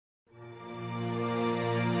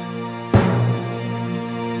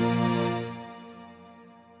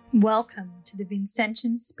Welcome to the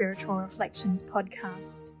Vincentian Spiritual Reflections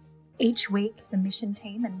podcast. Each week, the mission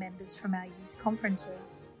team and members from our youth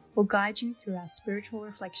conferences will guide you through our spiritual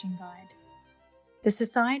reflection guide. The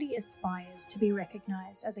Society aspires to be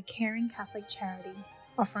recognised as a caring Catholic charity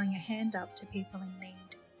offering a hand up to people in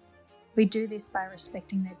need. We do this by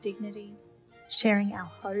respecting their dignity, sharing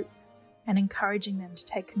our hope, and encouraging them to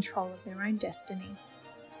take control of their own destiny.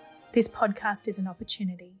 This podcast is an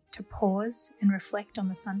opportunity to pause and reflect on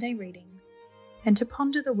the Sunday readings and to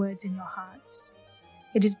ponder the words in your hearts.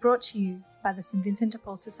 It is brought to you by the St Vincent de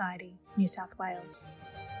Paul Society, New South Wales.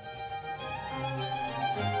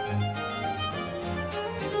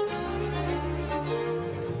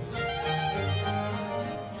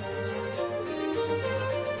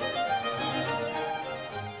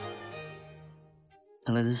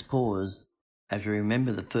 And let us pause as we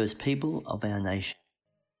remember the first people of our nation.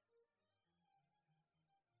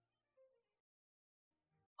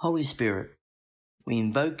 Holy Spirit, we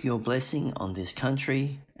invoke your blessing on this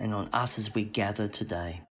country and on us as we gather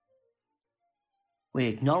today. We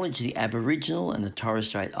acknowledge the Aboriginal and the Torres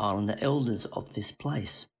Strait Islander elders of this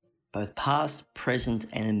place, both past, present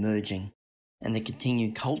and emerging, and the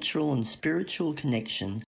continued cultural and spiritual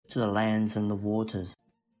connection to the lands and the waters.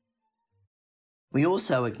 We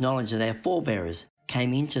also acknowledge that our forebears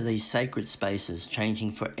came into these sacred spaces,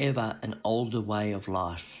 changing forever an older way of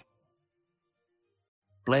life.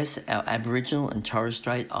 Bless our Aboriginal and Torres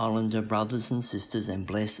Strait Islander brothers and sisters and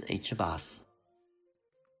bless each of us.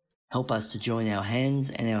 Help us to join our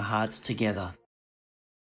hands and our hearts together.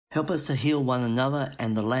 Help us to heal one another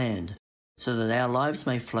and the land so that our lives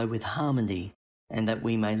may flow with harmony and that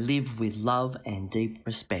we may live with love and deep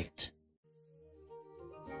respect.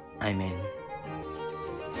 Amen.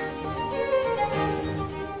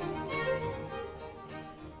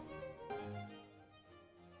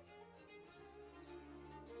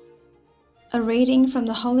 A reading from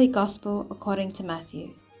the Holy Gospel according to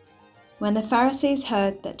Matthew. When the Pharisees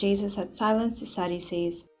heard that Jesus had silenced the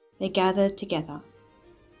Sadducees, they gathered together.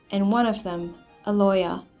 And one of them, a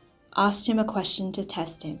lawyer, asked him a question to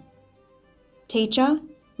test him. "Teacher,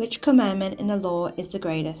 which commandment in the law is the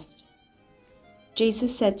greatest?"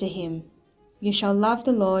 Jesus said to him, "You shall love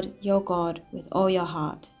the Lord your God with all your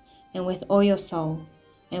heart, and with all your soul,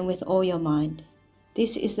 and with all your mind.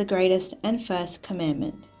 This is the greatest and first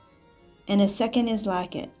commandment. And a second is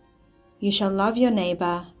like it. You shall love your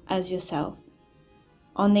neighbour as yourself.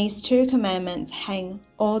 On these two commandments hang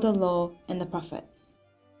all the law and the prophets."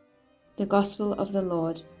 The Gospel of the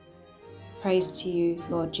Lord. Praise to you,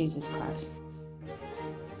 Lord Jesus Christ.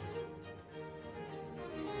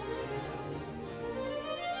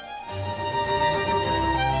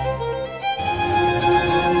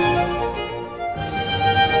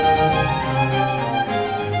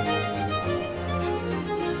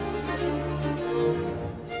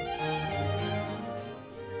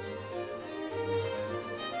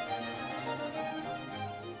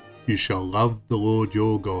 You shall love the Lord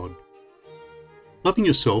your God. Loving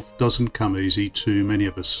yourself doesn't come easy to many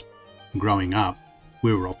of us. Growing up,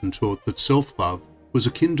 we were often taught that self-love was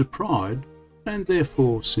akin to pride and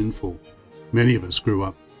therefore sinful. Many of us grew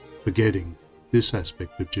up forgetting this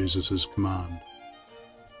aspect of Jesus' command.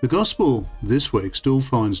 The Gospel this week still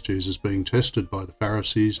finds Jesus being tested by the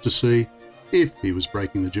Pharisees to see if he was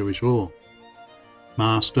breaking the Jewish law.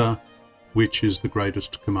 "Master, which is the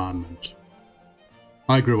greatest commandment?"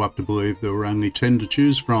 I grew up to believe there were only 10 to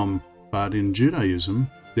choose from, but in Judaism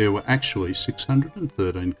there were actually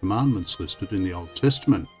 613 commandments listed in the Old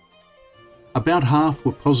Testament. About half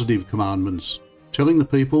were positive commandments, telling the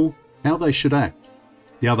people how they should act.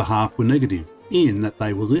 The other half were negative, in that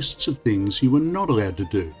they were lists of things you were not allowed to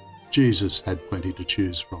do. Jesus had plenty to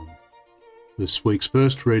choose from. This week's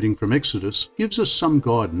first reading from Exodus gives us some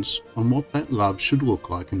guidance on what that love should look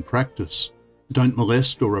like in practice. Don't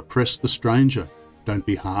molest or oppress the stranger. Don't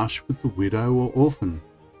be harsh with the widow or orphan.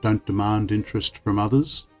 Don't demand interest from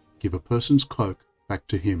others. Give a person's cloak back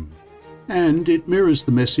to him. And it mirrors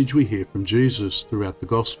the message we hear from Jesus throughout the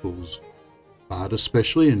Gospels, but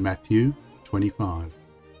especially in Matthew 25,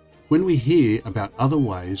 when we hear about other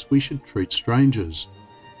ways we should treat strangers.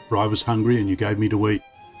 "For I was hungry and you gave me to eat.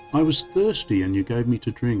 I was thirsty and you gave me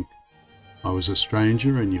to drink. I was a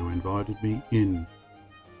stranger and you invited me in.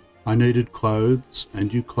 I needed clothes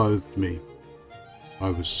and you clothed me. I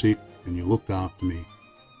was sick and you looked after me.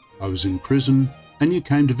 I was in prison and you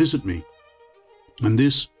came to visit me." And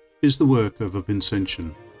this is the work of a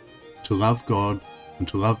Vincentian, to love God and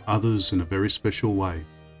to love others in a very special way.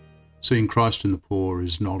 Seeing Christ in the poor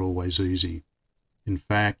is not always easy. In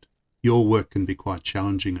fact, your work can be quite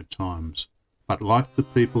challenging at times. But like the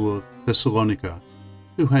people of Thessalonica,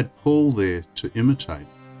 who had Paul there to imitate.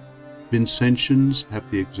 Vincentians have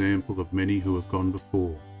the example of many who have gone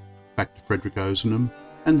before, back to Frederick Ozanam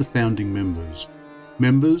and the founding members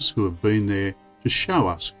who have been there to show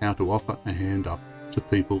us how to offer a hand up to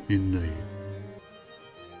people in need.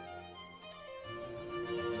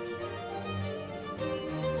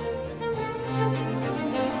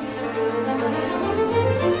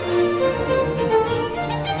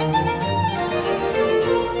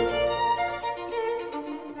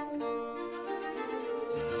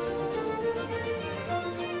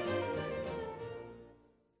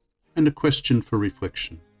 And a question for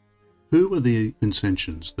reflection. Who are the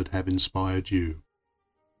Vincentians that have inspired you?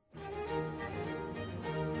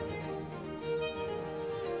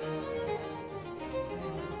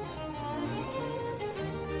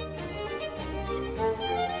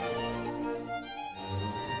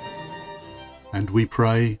 And we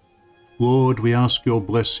pray, Lord, we ask your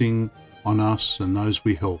blessing on us and those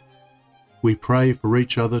we help. We pray for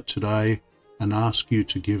each other today and ask you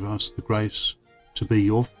to give us the grace to be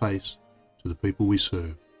your face to the people we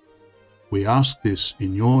serve. We ask this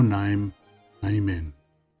in your name. Amen.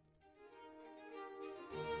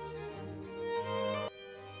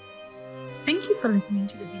 Thank you for listening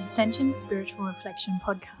to the Vincentian Spiritual Reflection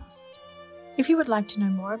podcast. If you would like to know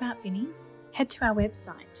more about Vinnies, head to our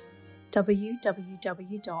website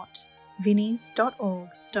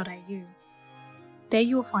www.vinnies.org.au. There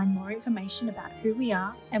you will find more information about who we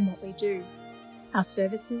are and what we do, our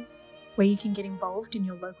services, where you can get involved in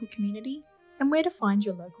your local community, and where to find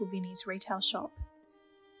your local Vinnies retail shop.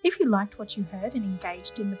 If you liked what you heard and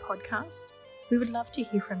engaged in the podcast, we would love to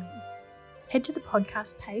hear from you. Head to the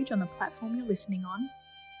podcast page on the platform you're listening on,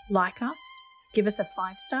 like us, give us a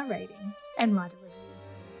 5-star rating, and write a review.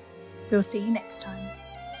 We'll see you next time.